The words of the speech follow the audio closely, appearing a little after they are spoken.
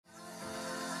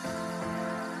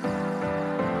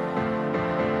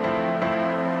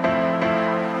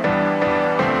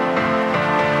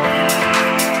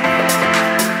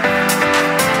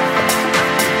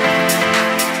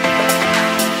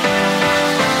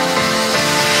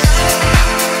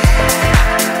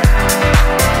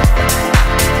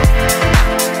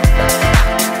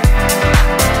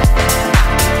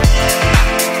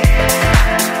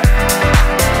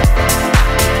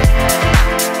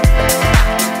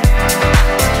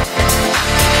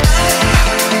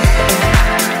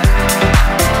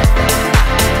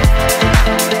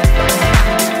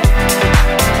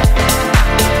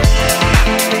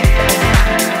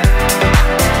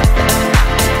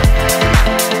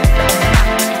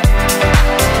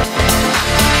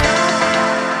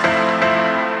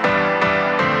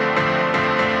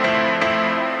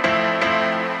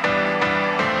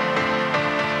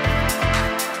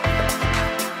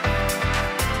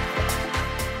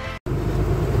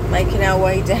Making our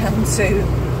way down to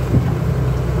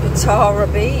Patara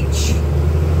Beach,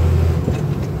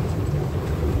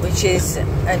 which is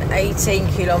an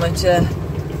 18-kilometre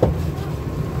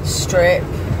strip.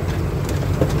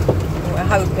 We're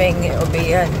hoping it'll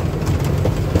be a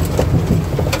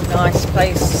nice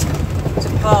place to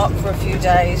park for a few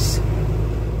days.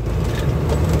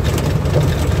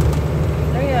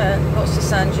 Oh yeah, lots of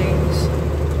sand dunes.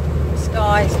 The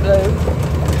sky's blue.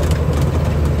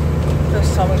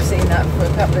 First time we've seen that for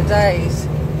a couple of days.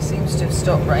 It seems to have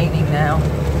stopped raining now.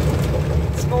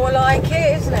 It's more like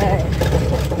it, isn't it?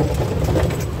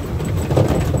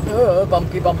 Oh,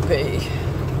 bumpy, bumpy.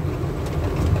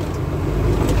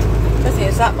 I don't think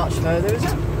it's that much further, is it?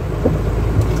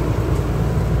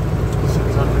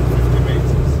 650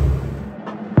 metres.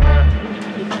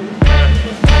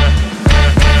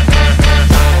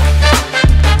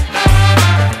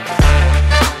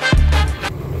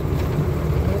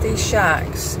 All these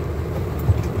shacks.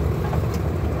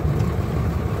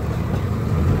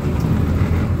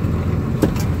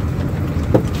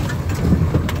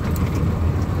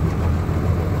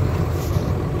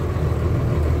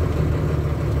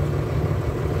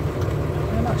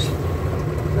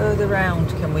 Further round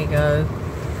can we go?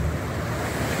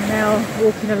 We're now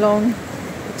walking along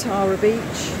Patara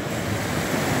Beach.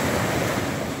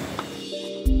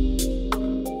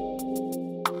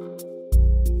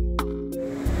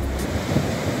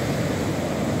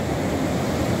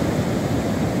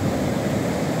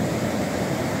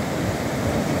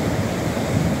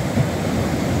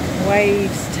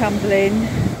 Waves tumbling.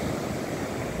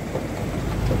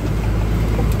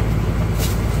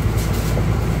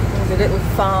 The little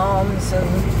farms and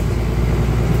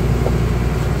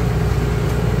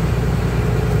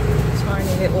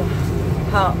tiny little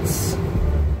huts.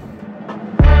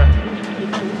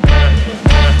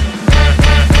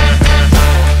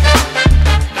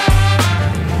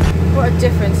 What a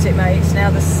difference it makes now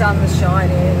the sun's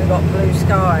shining and we've got blue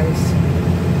skies.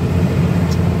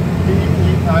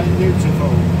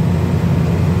 Beautiful.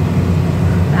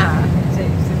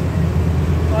 It's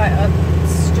quite a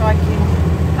striking.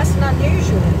 That's an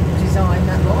unusual design,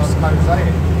 that mosque.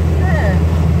 Mosaic. Yeah.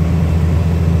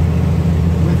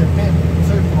 With a bit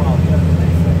supermarket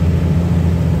underneath it.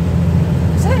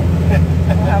 Is it?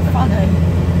 Oh, how funny.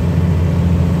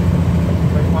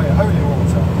 By holy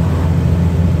water.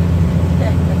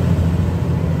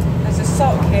 There's a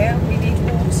sock here. We need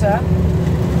water.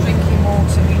 Drinking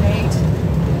water we need.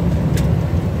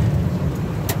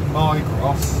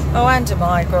 Migros. Oh, and a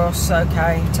Migros.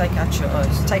 Okay, take our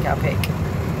choice. Take our pick.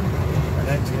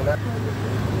 It's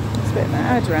a bit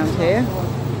mad around here.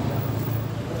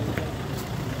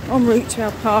 En route to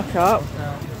our park up,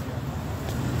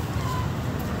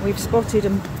 we've spotted a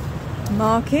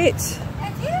market.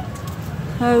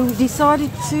 So we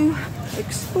decided to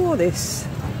explore this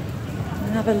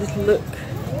and have a little look.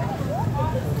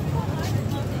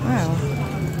 Wow,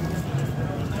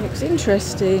 looks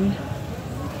interesting.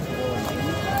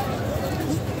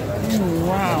 Ooh,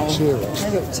 wow, they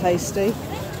look tasty.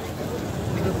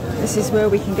 This is where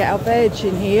we can get our veg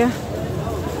in here.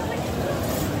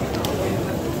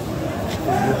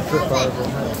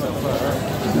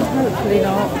 Hopefully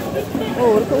not.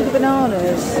 Oh, look at all the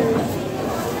bananas.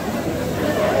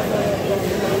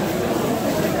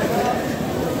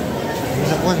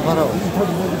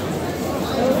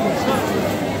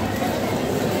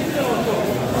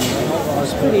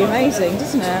 It's pretty amazing,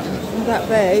 doesn't it? All that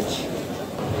veg.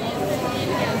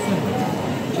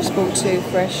 Just bought 2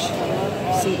 fresh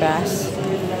sea bass.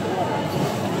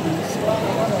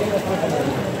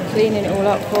 Cleaning it all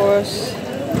up for us.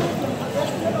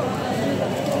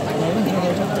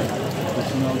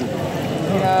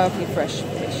 Lovely fresh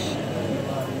fish.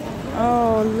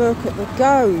 Oh, look at the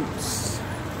goats.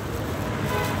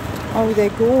 Oh, they're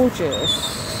gorgeous.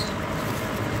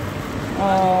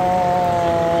 Oh.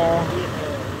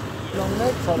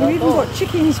 We've even got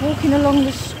chickens walking along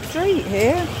the street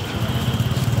here.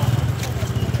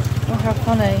 Oh, how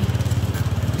funny.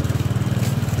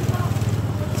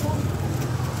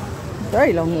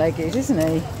 Very long-legged, isn't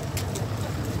he?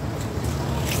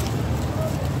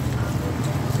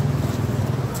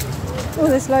 Oh,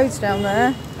 there's loads down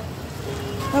there.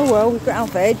 Oh well, we've got our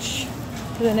veg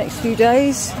for the next few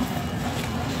days.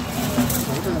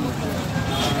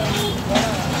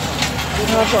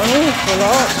 Oh, I've got an awful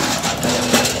lot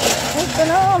of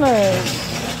bananas.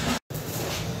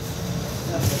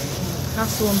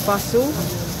 Hustle and bustle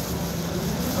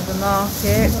of the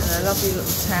market and a lovely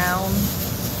little town.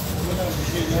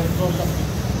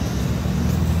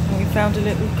 And we found a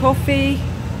little coffee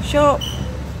shop.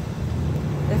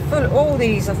 They're full. All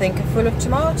these, I think, are full of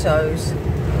tomatoes.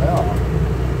 They are.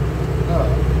 No.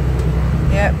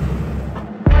 Yep.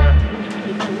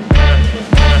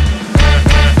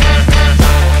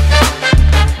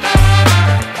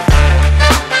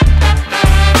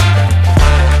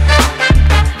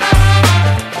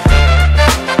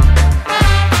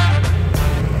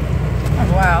 Oh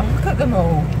wow, look at them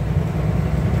all.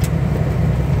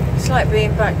 It's like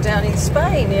being back down in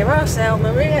Spain near us,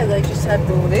 Almeria. They just had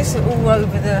all this all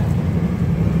over the...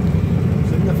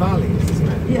 It's in the valleys, isn't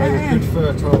it? Yeah. Good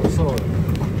fertile soil.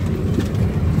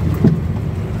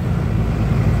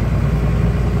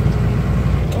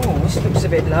 Oh, this looks a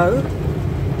bit low.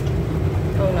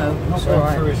 Oh no, Not it's going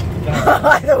alright. through his down.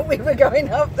 I thought we were going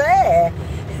up there.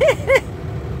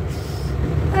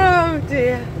 Oh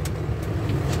dear.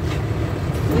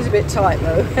 It's a bit tight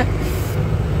though.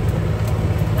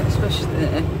 Especially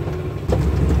there.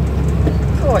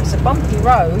 Oh, it's a bumpy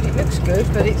road. It looks good,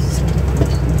 but it's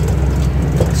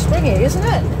springy, isn't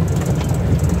it?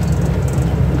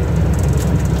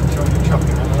 Sure you're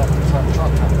chucking on the left-hand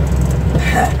truck,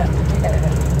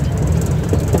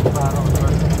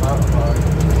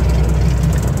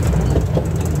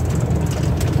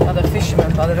 Another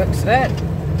fisherman by the looks of it.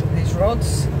 These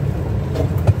rods.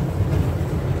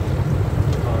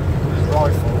 His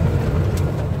rifle.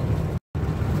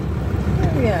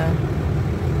 Oh yeah.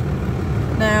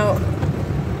 Now,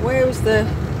 where was the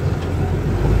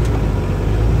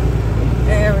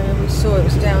area we saw? It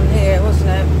was down here, wasn't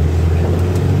it?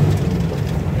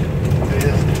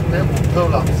 There's little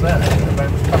pull-ups there, and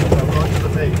then it's coming up right to the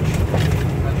beach.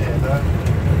 And here, that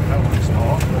one's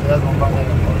not, but the other one back there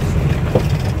was.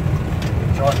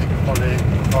 Which I think is probably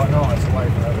quite nice away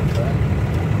from everything.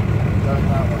 Going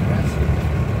that one, yes.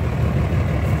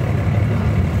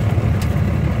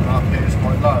 And up here is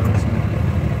quite low, isn't it?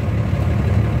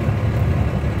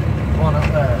 One up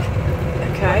there.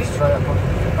 Okay. Straight up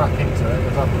back into it,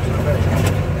 goes up to the beach.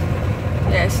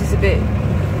 Yeah, this is a bit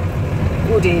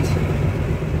wooded.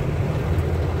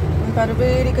 We've had a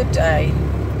really good day.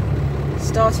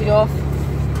 Started off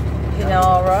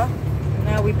Pinara,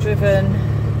 now we've driven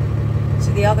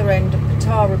to the other end of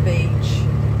Patara Beach,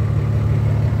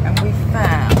 and we've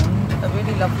found a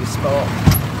really lovely spot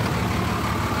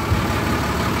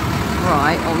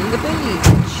right on the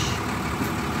beach.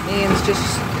 Ian's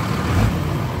just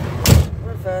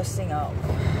reversing up,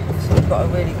 so we've got a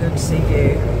really good sea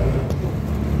view.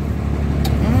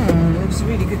 Looks a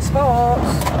really good spot.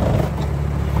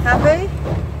 Happy?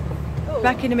 Ooh.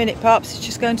 Back in a minute, Pups. It's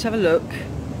just going to have a look.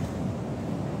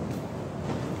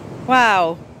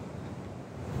 Wow.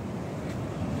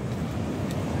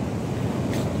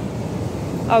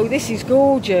 Oh, this is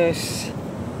gorgeous.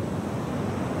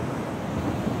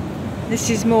 This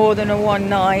is more than a one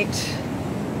night.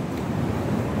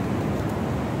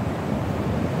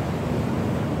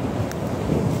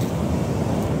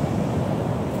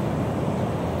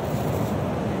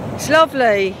 It's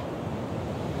lovely.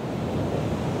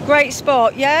 Great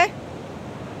spot, yeah?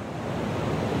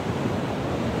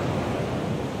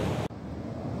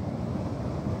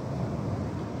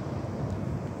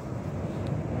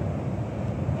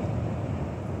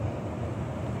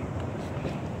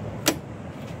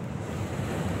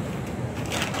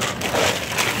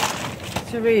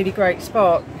 It's a really great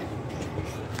spot,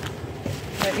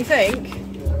 don't you think?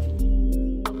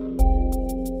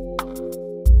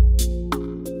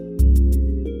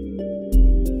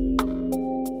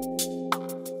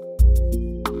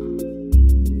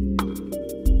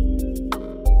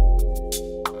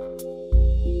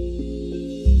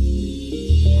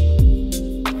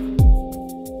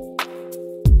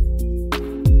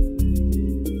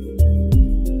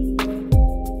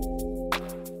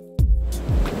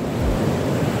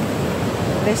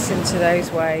 Listen to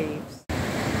those waves.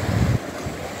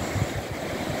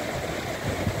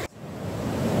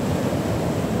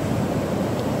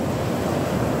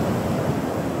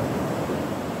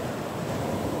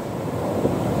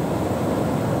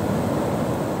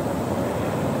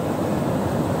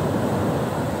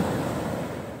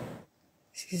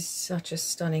 This is such a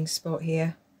stunning spot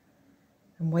here.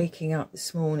 I'm waking up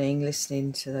this morning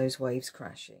listening to those waves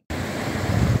crashing.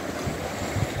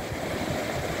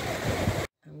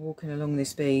 Walking along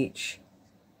this beach,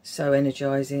 so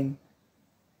energizing,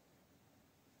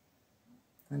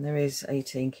 and there is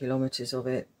 18 kilometers of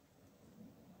it.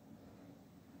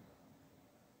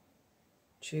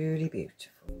 Truly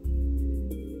beautiful.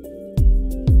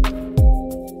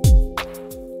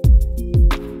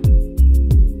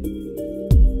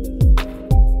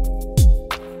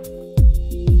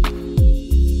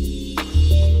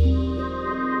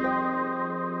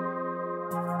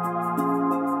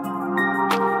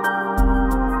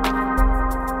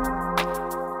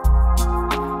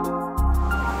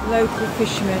 local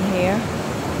fisherman here,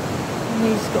 and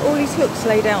he's got all his hooks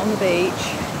laid out on the beach,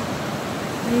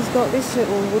 and he's got this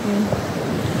little wooden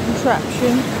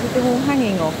contraption with them all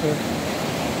hanging off him.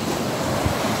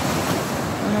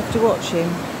 I have to watch him.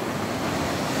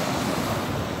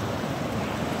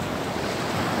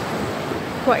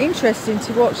 Quite interesting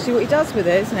to watch, see what he does with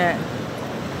it, isn't it?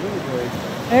 Will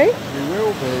be. Eh? He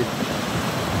will be.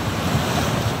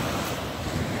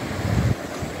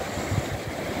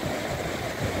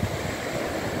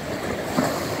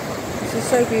 This is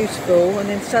so beautiful, and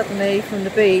then suddenly from the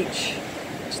beach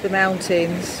to the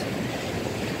mountains,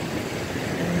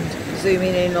 and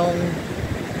zooming in on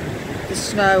the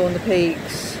snow on the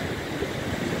peaks.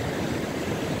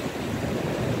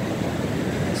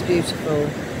 It's beautiful.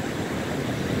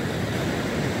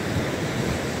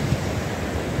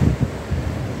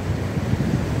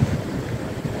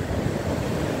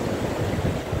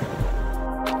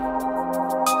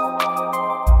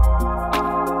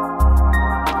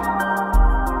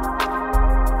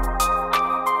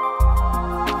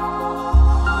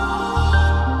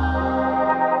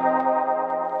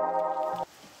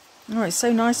 Oh, it's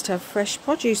so nice to have fresh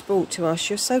produce brought to us.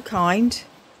 You're so kind.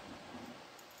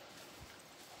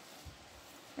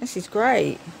 This is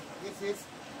great. This is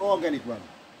organic one.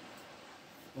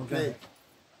 Okay.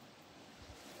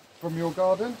 From your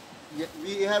garden? Yeah,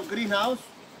 we have greenhouse.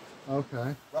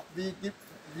 Okay. But we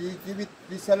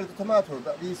sell it to tomato.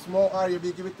 But we small area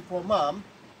we give it to for mom.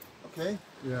 Okay.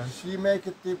 Yeah. She make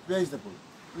it the vegetable.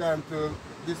 Plant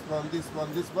this one, this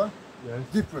one, this one. Yes.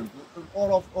 Different.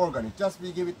 All of organic. Just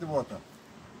we give it the water.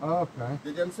 Oh, okay.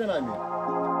 Did you understand? I mean.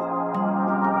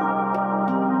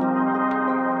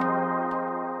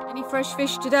 Any fresh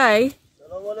fish today?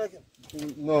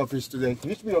 No fish today.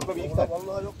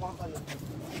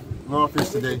 No fish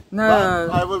today. No.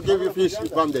 But I will give you fish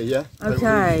one day, yeah?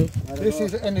 Okay. This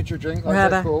is an energy drink, Had like a-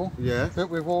 they're called. Yeah.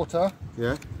 Filled with water,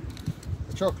 Yeah.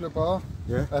 a chocolate bar,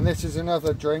 Yeah. and this is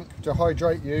another drink to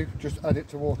hydrate you. Just add it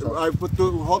to water. I put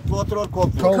the hot water or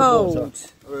cold water? Cold.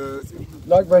 Cold.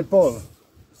 Like Red Bull.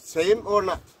 Same or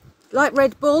not? Like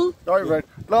Red Bull Like Red.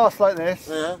 Glass like this.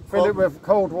 Yeah. Fill it with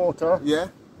cold water. Yeah.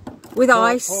 with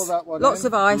ice. Pour that one Lots in.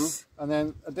 of ice. And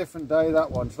then a different day that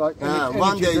one. It's like energy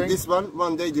One day drink. this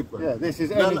one day different. Yeah, this is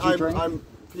Then energy drink. I'm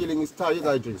feeling is tired,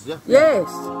 I drink, yeah? Yes.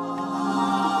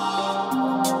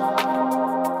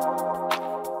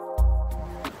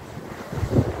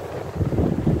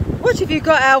 What have you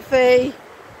got, Alfie?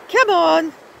 Come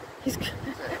on.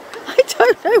 I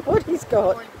don't know what he's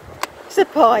got. It's a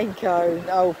pine cone.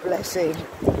 Oh, bless him.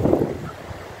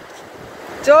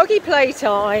 Doggy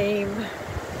playtime.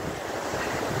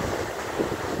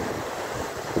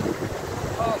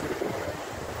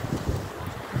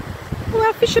 Oh,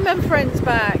 our fisherman friend's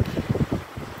back.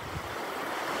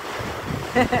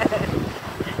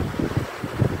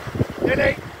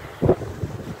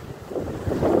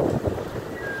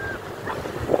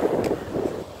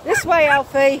 This way,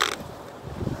 Alfie.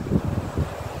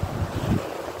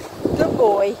 Good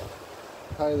boy.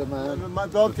 Pay the man.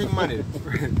 Don't think money.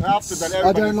 After that, I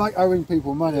everybody. don't like owing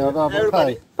people money. I'd rather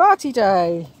Everybody. pay. Party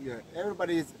day. Yeah,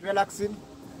 everybody is relaxing.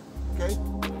 Okay.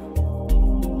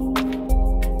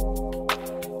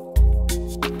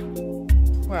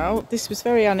 Well, this was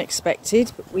very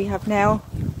unexpected, but we have now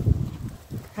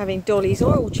having Dolly's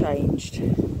oil changed.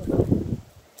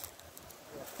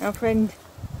 Our friend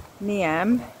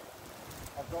Niam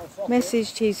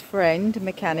messaged his friend, a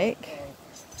mechanic,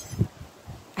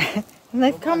 and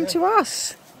they've come to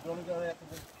us.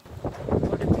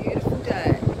 What a beautiful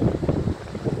day.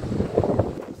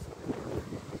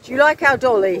 Do you like our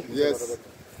Dolly? Yes.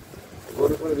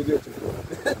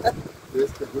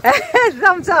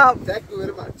 Thumbs up. Thank you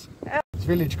very much. It's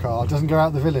village car. It doesn't go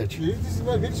out the village. This is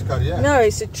my village car, yeah. No,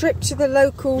 it's a trip to the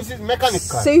local This is mechanic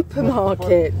car.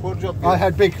 supermarket. For job. I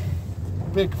had big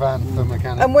van for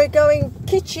mechanic. And we're going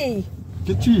Keci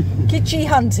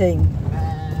hunting.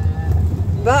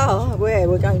 Well,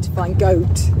 we're going to find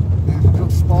goat.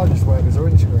 Got spiders webs or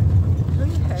windscreen.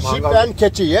 Sheep and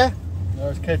Keci, yeah? No,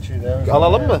 it's Keci there.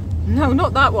 Alalım mı? No,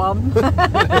 not that one.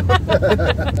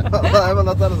 Hemen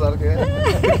atarız arkaya.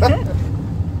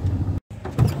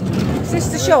 Is this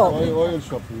the shop? Oil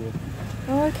shop here.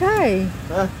 Oh, okay.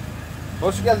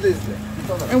 Hoş geldiniz.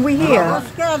 And we're here.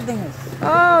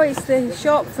 Oh, it's the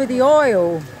shop for the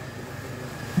oil.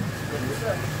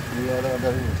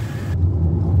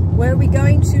 Where are we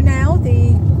going to now?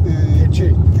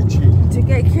 Keci. To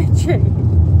get Keci.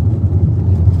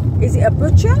 Is it a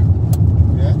butcher?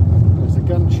 Yeah. It's a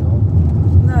gun shop.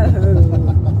 No.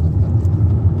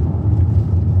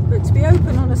 But to be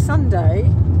open on a Sunday,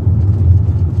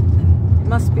 it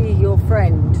must be your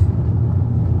friend.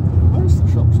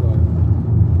 shops right.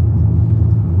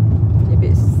 Yeah, but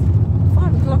it's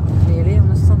 5 o'clock nearly on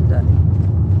a Sunday.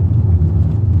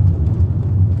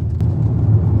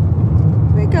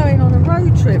 We're going on a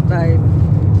road trip, babe.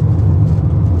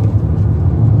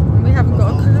 And we haven't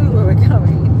got a clue where we're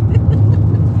going.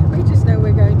 We just know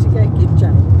we're going to get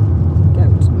Keci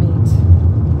goat meat.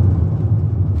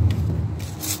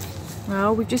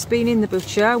 Well, we've just been in the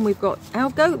butcher and we've got our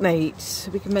goat meat.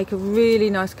 So we can make a really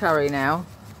nice curry now.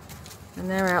 And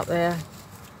they're out there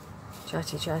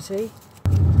chatty.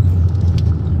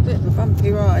 Bit of a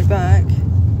bumpy ride back.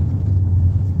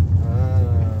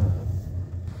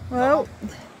 Well,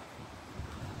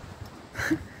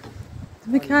 the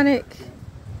mechanic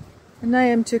and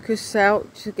Nahum took us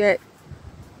out to get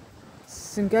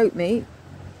some goat meat.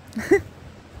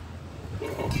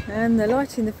 And they're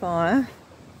lighting the fire.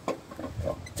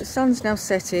 The sun's now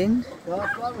setting.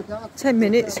 10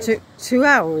 minutes took 2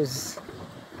 hours.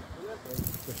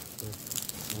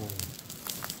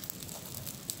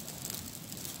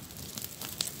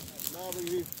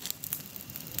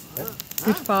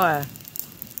 Good fire.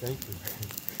 Thank you.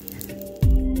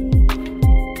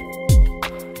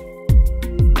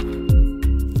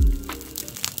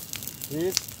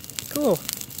 He's, Cool.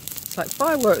 It's like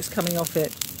fireworks coming off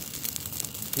it.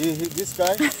 this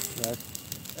guy, yes,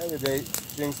 every day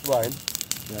drinks wine.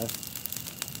 Yes.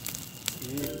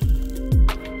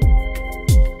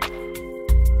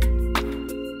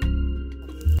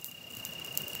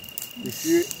 If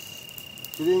you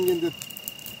drink in the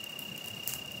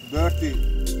dirty.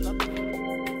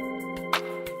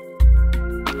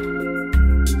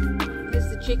 There's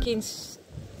the chickens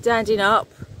standing up,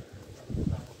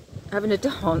 having a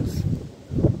dance.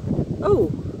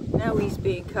 Oh, now he's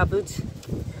being covered.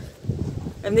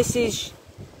 And this is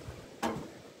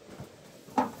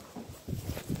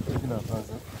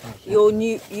your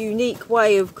new unique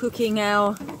way of cooking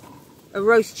a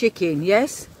roast chicken,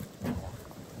 yes?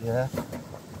 Yeah.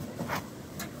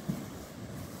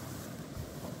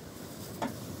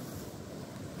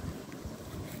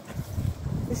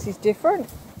 This is different.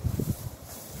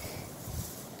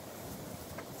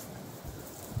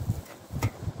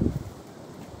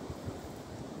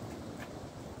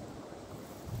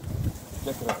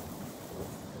 Check it out.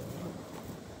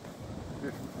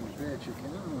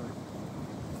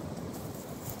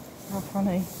 How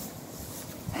funny.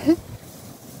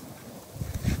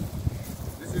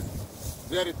 This is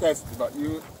very tasty, but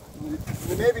you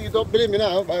maybe you don't believe me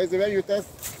now, but it's the way you test.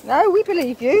 No, we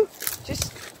believe you.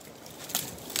 Just,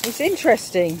 it's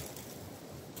interesting.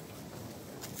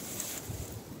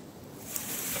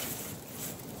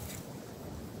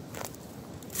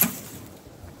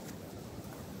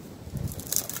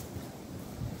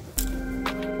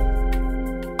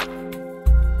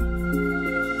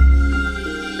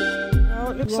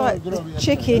 Well, it looks like the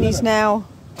chicken is now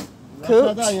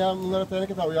cooked.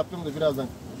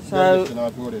 So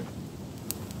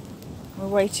we're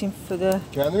waiting for the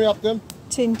Kendim yaptım.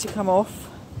 tin to come off.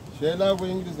 Şeyler bu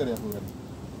İngilizler yapıyor.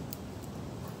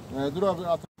 Dur abi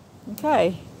at.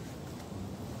 Okay.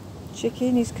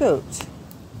 Chicken is cooked.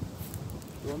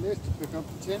 You want me to pick up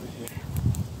the tin?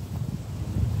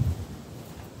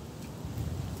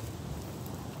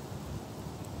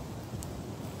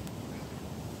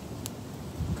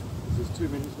 This is 2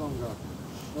 minutes longer.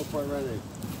 Not quite ready.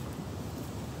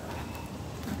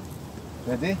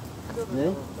 Ready?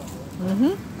 No?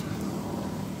 Mm-hmm.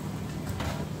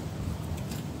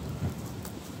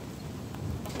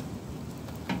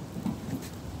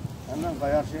 Hemen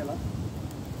kayar şey lan.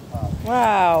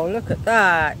 Wow, look at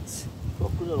that.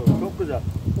 Çok güzel oldu, çok güzel.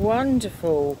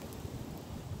 Wonderful.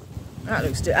 That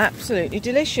looks absolutely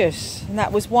delicious. And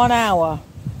that was 1 hour.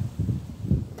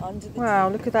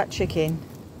 Wow, look at that chicken.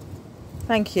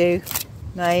 Thank you,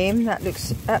 Nahum. That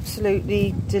looks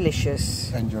absolutely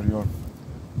delicious. Enjoy your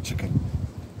chicken.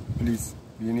 Please,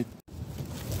 you need.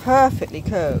 Perfectly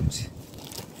cooked.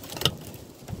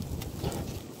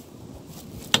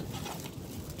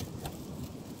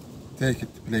 Take it,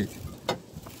 plate.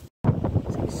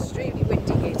 It's extremely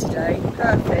windy here today.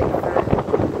 Perfect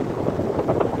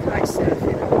for kite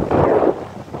surfing.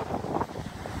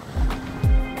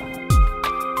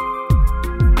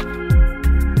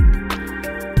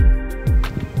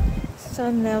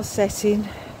 Sun now setting.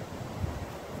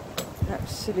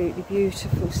 Absolutely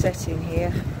beautiful setting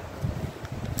here.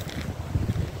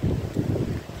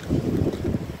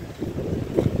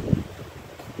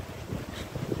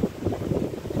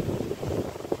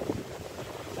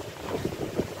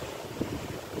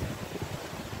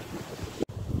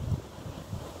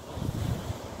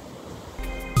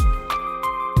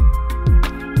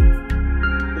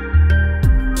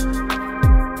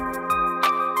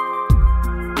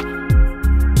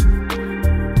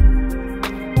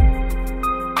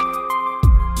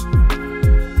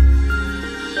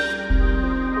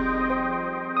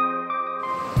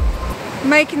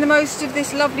 Making the most of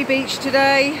this lovely beach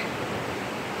today.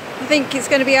 I think it's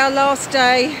going to be our last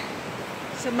day,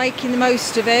 so making the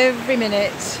most of every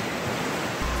minute.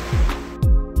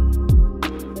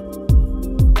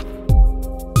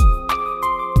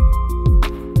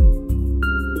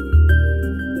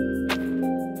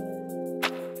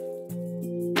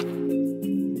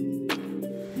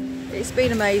 It's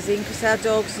been amazing because our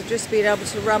dogs have just been able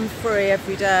to run free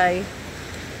every day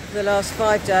for the last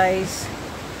 5 days,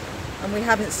 and we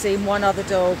haven't seen one other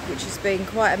dog, which has been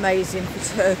quite amazing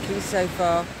for Turkey so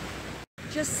far.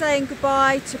 Just saying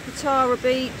goodbye to Patara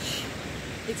Beach.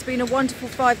 It's been a wonderful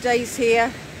 5 days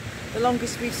here, the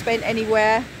longest we've spent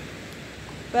anywhere,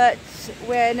 but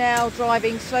we're now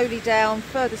driving slowly down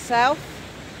further south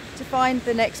to find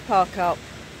the next park up.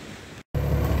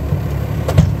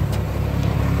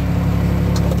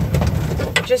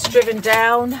 Just driven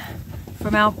down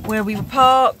from where we were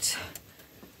parked,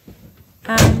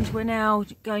 and we're now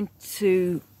going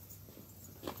to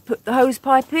put the hose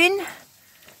pipe in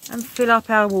and fill up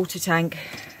our water tank.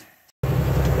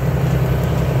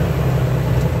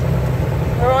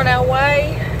 We're on our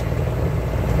way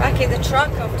back in the truck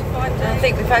after 5 days. I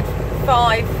think we've had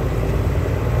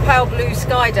 5 pale blue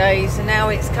sky days, and now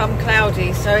it's come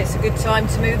cloudy, so it's a good time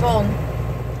to move on.